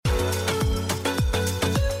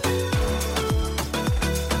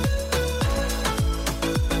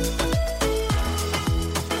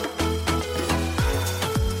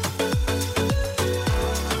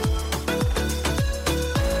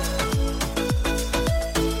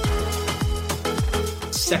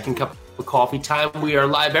Second Cup of Coffee time. We are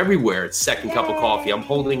live everywhere. It's Second Cup of Coffee. I'm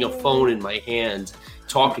holding a phone in my hand,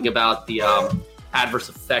 talking about the adverse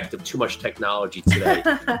effect of too much technology today,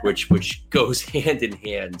 which goes hand in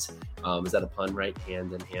hand. Is that a pun, right?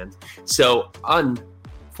 Hand in hand. So,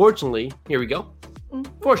 unfortunately, here we go.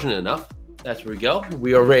 Fortunate enough, that's where we go.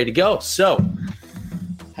 We are ready to go. So,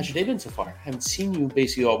 how's your day been so far? I haven't seen you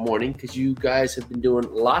basically all morning because you guys have been doing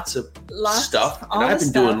lots of stuff. And I've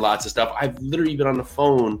been doing lots of stuff. I've literally been on the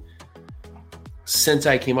phone since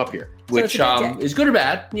I came up here, which is good or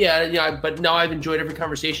bad. Yeah. But now I've enjoyed every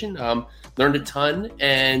conversation, learned a ton,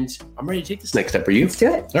 and I'm ready to take this next step. Are you? Let's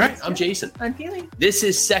do it. All right. I'm Jason. I'm Feely. This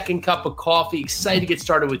is Second Cup of Coffee. Excited to get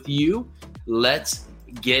started with you. Let's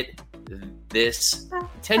get this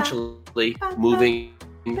potentially moving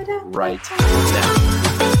right now.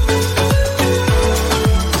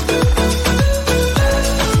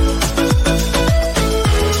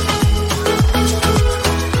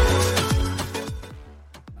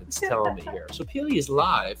 It's telling me here. So Peely is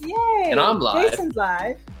live. Yay! And I'm live. Jason's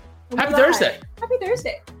live. Happy Thursday. Happy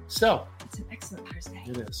Thursday. So It's an excellent Thursday.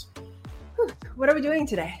 it is. Whew. What are we doing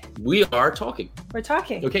today? We are talking. We're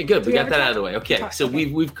talking. Okay, good. We Do got we that ever out of the way. Okay, talk? so Okay.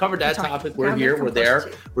 we've covered that We're talking. topic. We're Now here. we're We're there.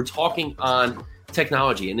 composed too. We're talking on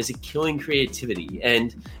technology and is it killing creativity,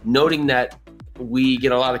 and noting that we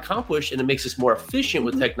get a lot accomplished and it makes us more efficient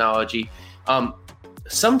with technology.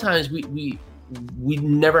 Sometimes we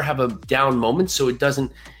never have a down moment, so it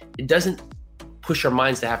doesn't push our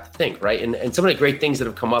minds to have to think, right? And some of the great things that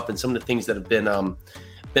have come up and some of the things that have been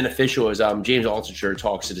beneficial is James Altucher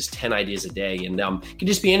talks. It is 10 ideas a day, and it can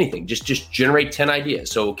just be anything. Just generate 10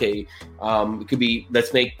 ideas. So it could be,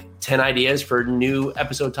 let's make 10 ideas for new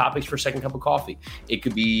episode topics for Second Cup of Coffee. It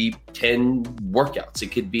could be 10 workouts.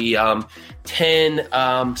 It could be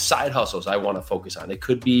 10 side hustles I want to focus on. It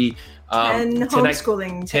could be 10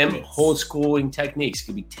 homeschooling techniques. 10 homeschooling techniques. It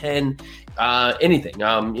could be 10 anything.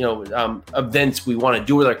 Events we want to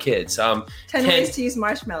do with our kids. 10 ways to use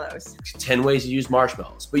marshmallows. 10 ways to use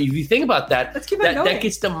marshmallows. But if you think about that, Let's keep it going. that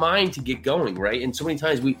gets the mind to get going, right? And so many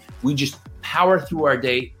times we just power through our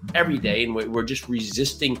day every day, and we're just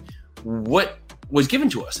resisting what was given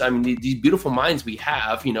to us. I mean, these beautiful minds we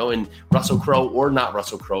have, and Russell Crowe or not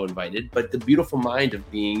Russell Crowe invited, but the beautiful mind of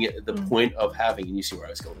being the point of having, and you see where I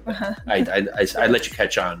was going with that. I let you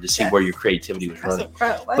catch on to see where your creativity was running.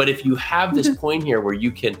 But if you have this point here where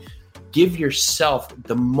you can give yourself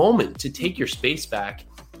the moment to take your space back,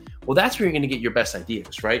 well, that's where you're going to get your best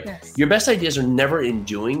ideas, right? Yes. Your best ideas are never in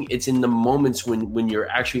doing. It's in the moments when you're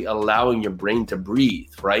actually allowing your brain to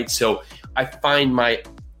breathe, right? So I find my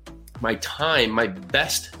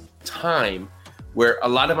best time where a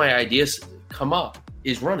lot of my ideas come up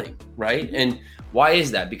is running, right? And why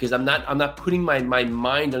is that? Because I'm not putting my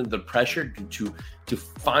mind under the pressure to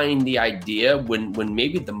find the idea when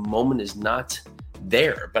maybe the moment is not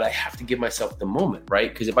there, but I have to give myself the moment,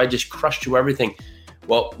 right? Because if I just crush through everything,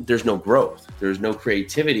 well, there's no growth, there's no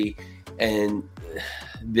creativity, and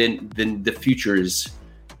then the future is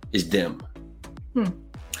dim.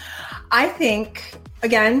 I think,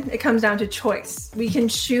 again, it comes down to choice. We can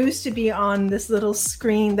choose to be on this little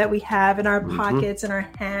screen that we have in our pockets, in our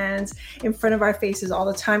hands, in front of our faces all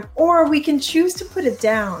the time, or we can choose to put it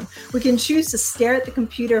down. We can choose to stare at the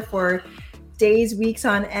computer for days, weeks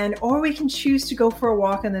on end, or we can choose to go for a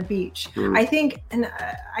walk on the beach. I think, and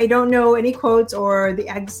I don't know any quotes or the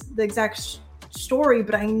exact story,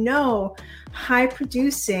 but I know high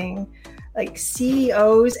producing like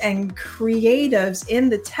CEOs and creatives in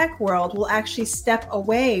the tech world will actually step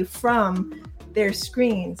away from their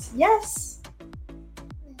screens. Yes.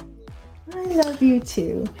 I love you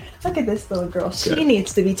too. Look at this little girl. She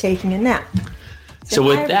needs to be taking a nap. So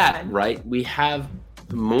with that, right, we have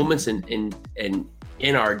moments in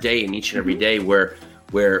our day, in each and every day, where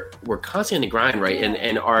we're constantly on the grind, right?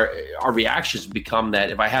 And our reactions become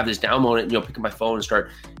that if I have this down moment, pick up my phone and start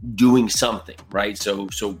doing something, right? So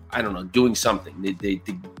I don't know, doing something. The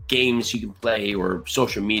games you can play, or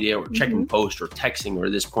social media, or checking posts, or texting, or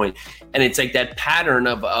at this point, and it's like that pattern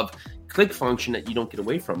of click function that you don't get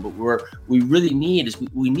away from. But we really need is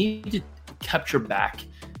we need to capture back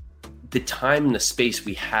the time and the space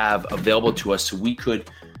we have available to us, so we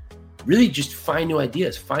could really just find new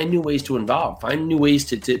ideas, find new ways to involve, find new ways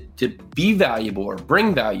to be valuable or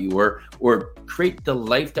bring value or create the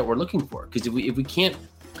life that we're looking for. Because if we can't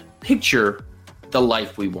picture the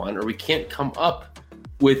life we want, or we can't come up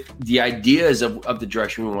with the ideas of the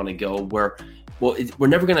direction we want to go, we're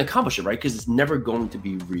never going to accomplish it, right? Because it's never going to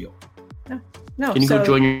be real. No. Can you go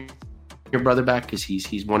join your brother back? Because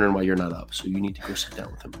he's wondering why you're not up. So you need to go sit down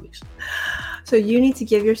with him, please. So you need to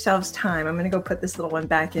give yourselves time. I'm going to go put this little one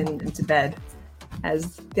back into bed.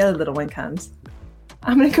 as the other little one comes.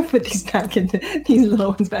 I'm going to go put these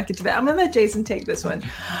little ones back into bed. I'm going to let Jason take this one.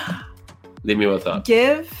 Leave me with that.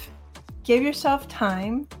 Give yourself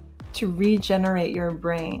time to regenerate your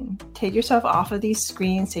brain. Take yourself off of these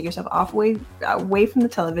screens. Take yourself away from the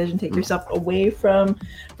television. Take yourself away from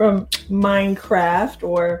Minecraft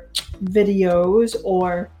or videos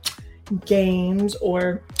or games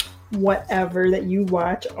or whatever that you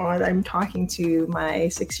watch on. I'm talking to my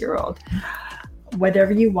 6-year-old.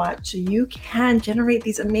 Whatever you watch, you can generate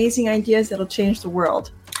these amazing ideas that'll change the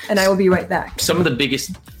world. And I will be right back. Some of the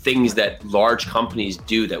biggest things that large companies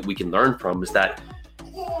do that we can learn from is that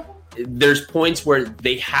there's points where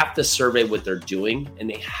they have to survey what they're doing and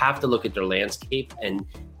they have to look at their landscape and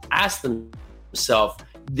ask themselves,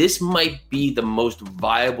 this might be the most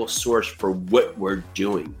viable source for what we're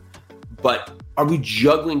doing. But are we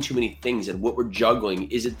juggling too many things? And what we're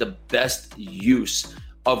juggling, is it the best use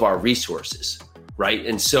of our resources? Right.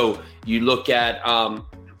 And so you look at,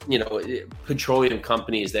 petroleum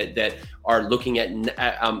companies that are looking at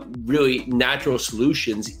really natural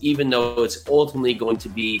solutions, even though it's ultimately going to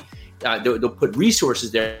be, they'll put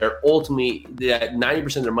resources there. Ultimately, that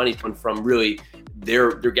 90% of their money is coming from really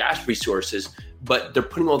their gas resources, but they're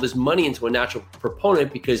putting all this money into a natural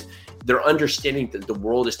proponent because they're understanding that the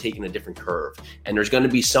world is taking a different curve, and there's going to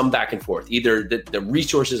be some back and forth. Either the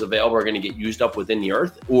resources available are going to get used up within the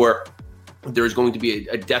earth, or there's going to be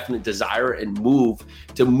a definite desire and move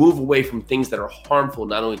away from things that are harmful,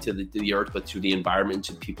 not only to the earth, but to the environment and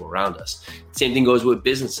to people around us. Same thing goes with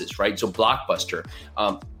businesses, right? So Blockbuster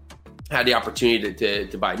had the opportunity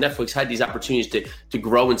to buy. Netflix had these opportunities to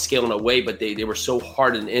grow and scale in a way, but they were so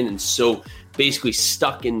hardened in and so basically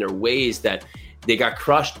stuck in their ways that they got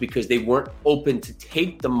crushed because they weren't open to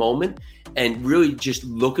take the moment and really just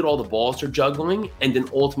look at all the balls they're juggling and then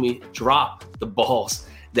ultimately drop the balls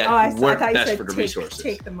that weren't best for the resources.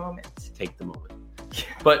 Take the moment. Take the moment.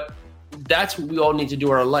 But that's what we all need to do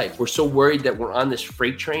in our life. We're so worried that we're on this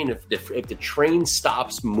freight train. If the train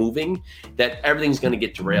stops moving, that everything's going to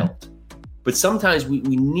get derailed. But sometimes we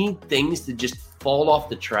need things to just fall off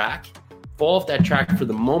that track for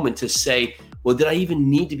the moment to say, well, did I even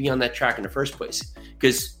need to be on that track in the first place?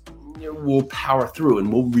 Because we'll power through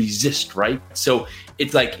and we'll resist, right? So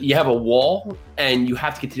it's like you have a wall and you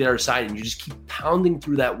have to get to the other side, and you just keep pounding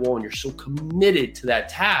through that wall, and you're so committed to that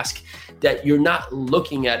task that you're not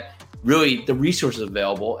looking at really the resources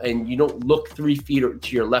available, and you don't look 3 feet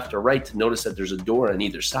to your left or right to notice that there's a door on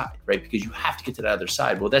either side, right? Because you have to get to the other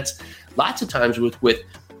side. Well, that's lots of times with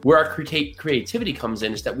where our creativity comes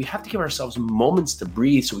in, is that we have to give ourselves moments to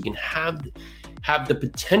breathe so we can have the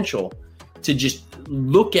potential to just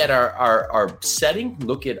look at our setting,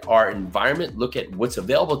 look at our environment, look at what's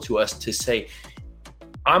available to us to say,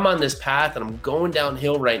 I'm on this path and I'm going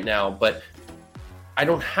downhill right now, but I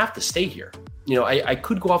don't have to stay here. I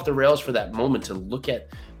could go off the rails for that moment to look at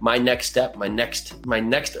my next step, my next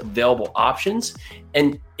available options,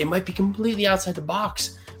 and it might be completely outside the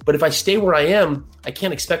box. But if I stay where I am, I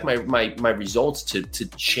can't expect my results to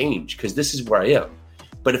change, because this is where I am.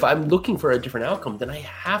 But if I'm looking for a different outcome, then I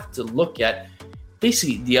have to look at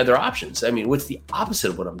basically the other options. I mean, what's the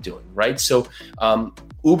opposite of what I'm doing, right? So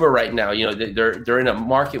Uber right now, they're in a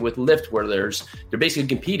market with Lyft where they're basically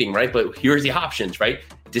competing, right? But here's the options, right?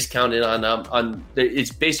 Discounted on it's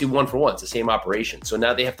basically one for one. It's the same operation. So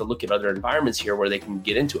now they have to look at other environments here where they can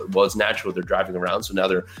get into it. Well, it's natural. They're driving around. So now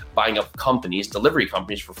they're buying up delivery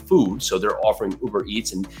companies for food. So they're offering Uber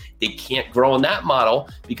Eats, and they can't grow in that model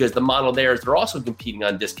because the model there is they're also competing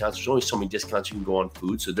on discounts. There's only so many discounts you can go on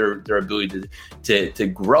food. So their ability to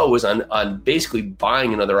grow is on basically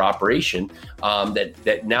buying another operation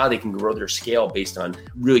that now they can grow their scale based on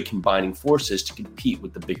really combining forces to compete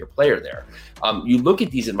with the bigger player there. You look at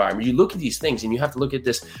these environments, you look at these things, and you have to look at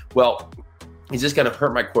this, well, is this going to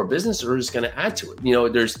hurt my core business, or is it going to add to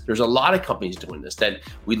it? There's a lot of companies doing this that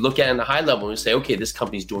we look at in the high level and we say, okay, this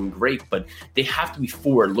company's doing great, but they have to be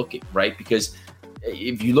forward looking, right? Because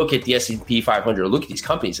if you look at the S&P 500, look at these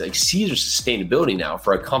companies, like Caesar Sustainability now,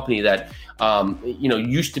 for a company that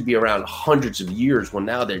used to be around hundreds of years, well,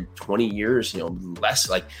 now they're 20 years, less.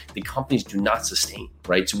 Like, the companies do not sustain,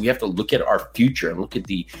 right? So we have to look at our future and look at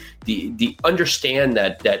the understand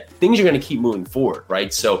that things are going to keep moving forward,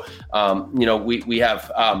 right? So we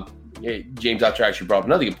have James Doctor actually brought up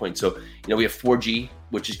another good point. So we have 4G,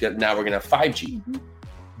 which is good. Now we're going to have 5G,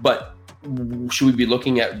 but should we be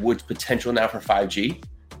looking at what's potential now for 5G,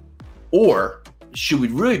 or should we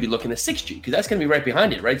really be looking at 6G? Because that's going to be right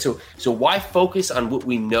behind it, right? So why focus on what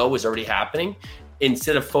we know is already happening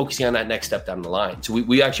instead of focusing on that next step down the line. So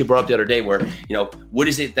we actually brought up the other day where, what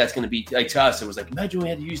is it that's going to be like to us? It was like, imagine we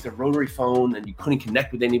had to use the rotary phone and you couldn't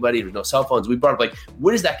connect with anybody. There's no cell phones. We brought up like,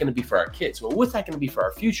 what is that going to be for our kids? Well, what's that going to be for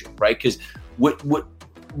our future, right? Because what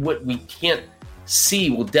we can't see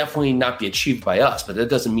will definitely not be achieved by us, but that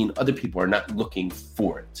doesn't mean other people are not looking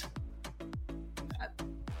for it.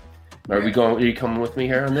 Are you coming with me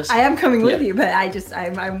here on this? I am coming with you, but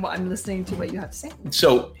I'm listening to what you have to say.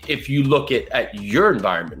 So if you look at your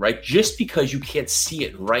environment, right, just because you can't see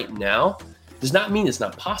it right now does not mean it's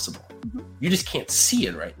not possible. Mm-hmm. You just can't see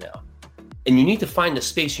it right now. And you need to find the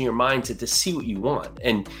space in your mind to see what you want.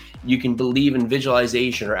 And you can believe in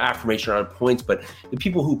visualization or affirmation on points, but the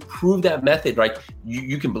people who prove that method, right,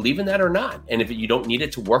 you can believe in that or not. And if you don't need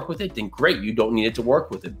it to work with it, then great, you don't need it to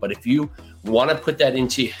work with it. But if you want to put that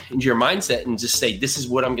into your mindset and just say, this is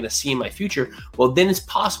what I'm going to see in my future, well, then it's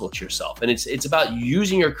possible to yourself. And it's about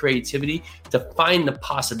using your creativity to find the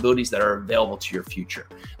possibilities that are available to your future.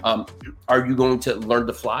 Are you going to learn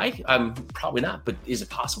to fly? Probably not, but is it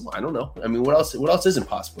possible? I don't know. I mean, what else isn't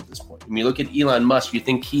possible at this point? I mean, look at Elon Musk. You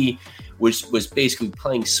think he was basically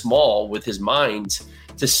playing small with his mind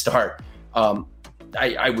to start.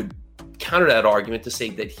 I would counter that argument to say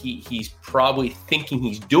that he's probably thinking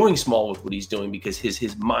he's doing small with what he's doing because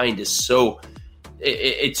his mind is so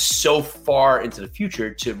far into the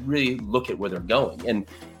future to really look at where they're going. And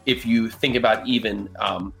if you think about even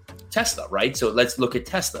Tesla, right? So let's look at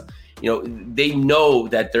Tesla. They know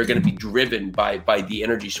that they're going to be driven by the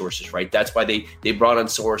energy sources, right? That's why they brought on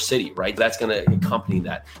Solar City, right? That's going to accompany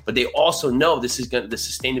that. But they also know the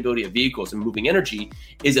sustainability of vehicles and moving energy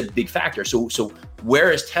is a big factor. So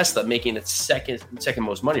where is Tesla making its second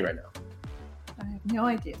most money right now? I have no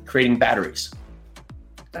idea. Creating batteries.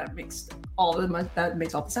 That makes all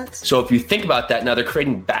the sense. So if you think about that, now they're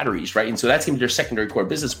creating batteries, right? And so that's going to be their secondary core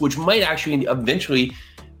business, which might actually eventually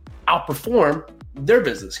outperform their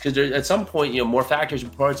business, because at some point, more factories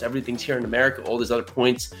and parts, everything's here in America, all these other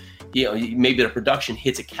points, maybe the production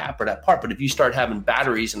hits a cap or that part. But if you start having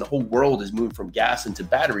batteries and the whole world is moving from gas into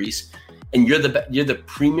batteries, and you're the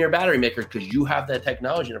premier battery maker because you have that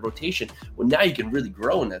technology and a rotation, well, now you can really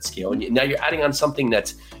grow in that scale. And now you're adding on something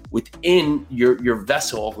that's within your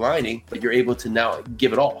vessel of lining, but you're able to now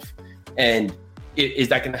give it off. And is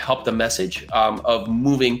that going to help the message of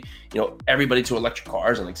moving, everybody to electric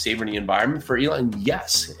cars and like saving the environment for Elon?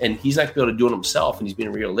 Yes. And he's not going to be able to do it himself, and he's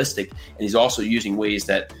being realistic. And he's also using ways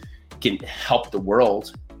that can help the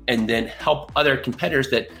world and then help other competitors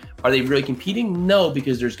that, are they really competing? No,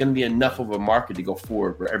 because there's going to be enough of a market to go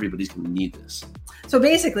forward where everybody's going to need this. So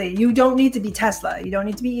basically, you don't need to be Tesla. You don't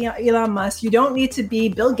need to be Elon Musk. You don't need to be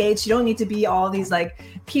Bill Gates. You don't need to be all these like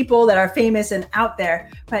people that are famous and out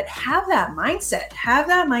there, but have that mindset. Have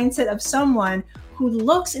that mindset of someone who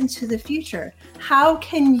looks into the future. How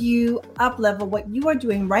can you up-level what you are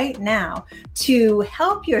doing right now to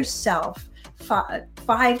help yourself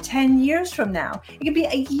 5-10 years from now? It could be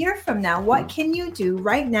a year from now. What can you do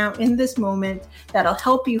right now in this moment that'll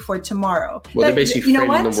help you for tomorrow? Well, they're basically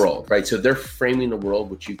framing the world, right? So they're framing the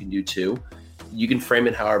world, which you can do too. You can frame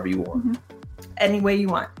it however you want. Mm-hmm. Any way you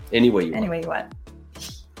want. Any way you want.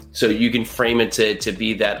 So you can frame it to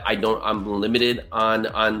be that I'm limited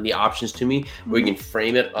on the options to me, or you can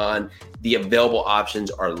frame it on the available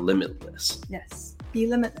options are limitless. Yes. Be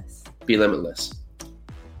limitless. Be limitless.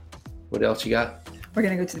 What else you got? We're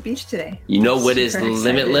going to go to the beach today. You know what is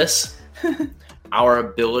limitless? Our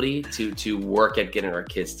ability to work at getting our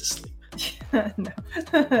kids to sleep. No.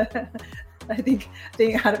 I think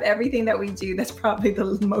out of everything that we do, that's probably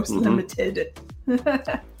the most limited.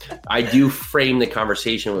 I do frame the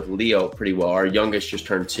conversation with Leo pretty well. Our youngest just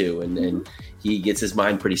turned 2, and he gets his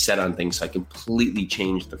mind pretty set on things. So I completely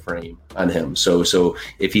change the frame on him. So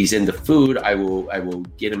if he's into food, I will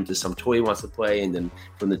get him to some toy he wants to play, and then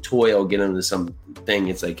from the toy I'll get him to something.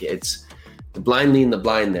 It's like it's the blind leading the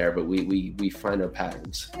blind there, but we find our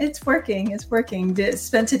patterns. It's working.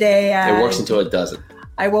 Spent today. It works until it doesn't.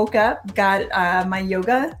 I woke up, got my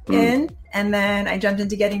yoga in, and then I jumped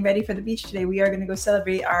into getting ready for the beach today. We are going to go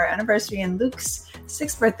celebrate our anniversary and Luke's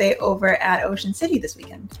 6th birthday over at Ocean City this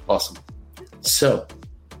weekend. Awesome. So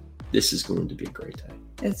this is going to be a great day.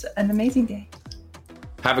 It's an amazing day.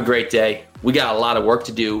 Have a great day. We got a lot of work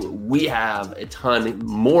to do. We have a ton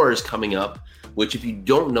more is coming up, which if you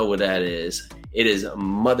don't know what that is, it is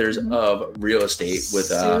Mothers of Real Estate with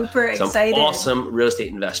some awesome real estate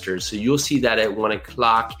investors. So you'll see that at 1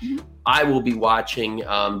 o'clock. I will be watching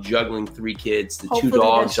Juggling 3 Kids. The Hopefully 2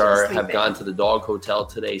 dogs have gone to the dog hotel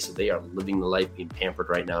today, so they are living the life, being pampered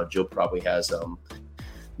right now. Jill probably has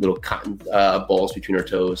little cotton balls between our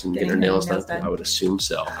toes and getting our nails done? I would assume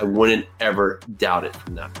so. I wouldn't ever doubt it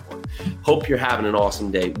from that point. Hope you're having an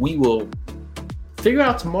awesome day. We will figure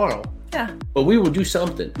out tomorrow. Yeah. But we will do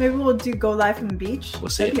something. Maybe we'll go live from the beach. We'll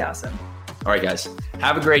see. That'd be awesome. All right, guys.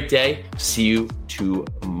 Have a great day. See you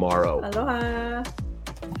tomorrow. Aloha.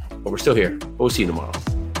 But we're still here. We'll see you tomorrow.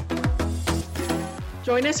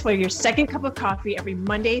 Join us for your second cup of coffee every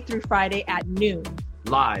Monday through Friday at noon.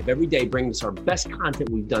 Live every day, bringing us our best content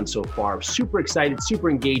we've done so far. Super excited, super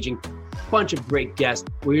engaging, bunch of great guests.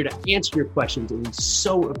 We're here to answer your questions, and we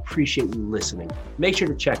so appreciate you listening. Make sure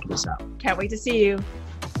to check this out. Can't wait to see you.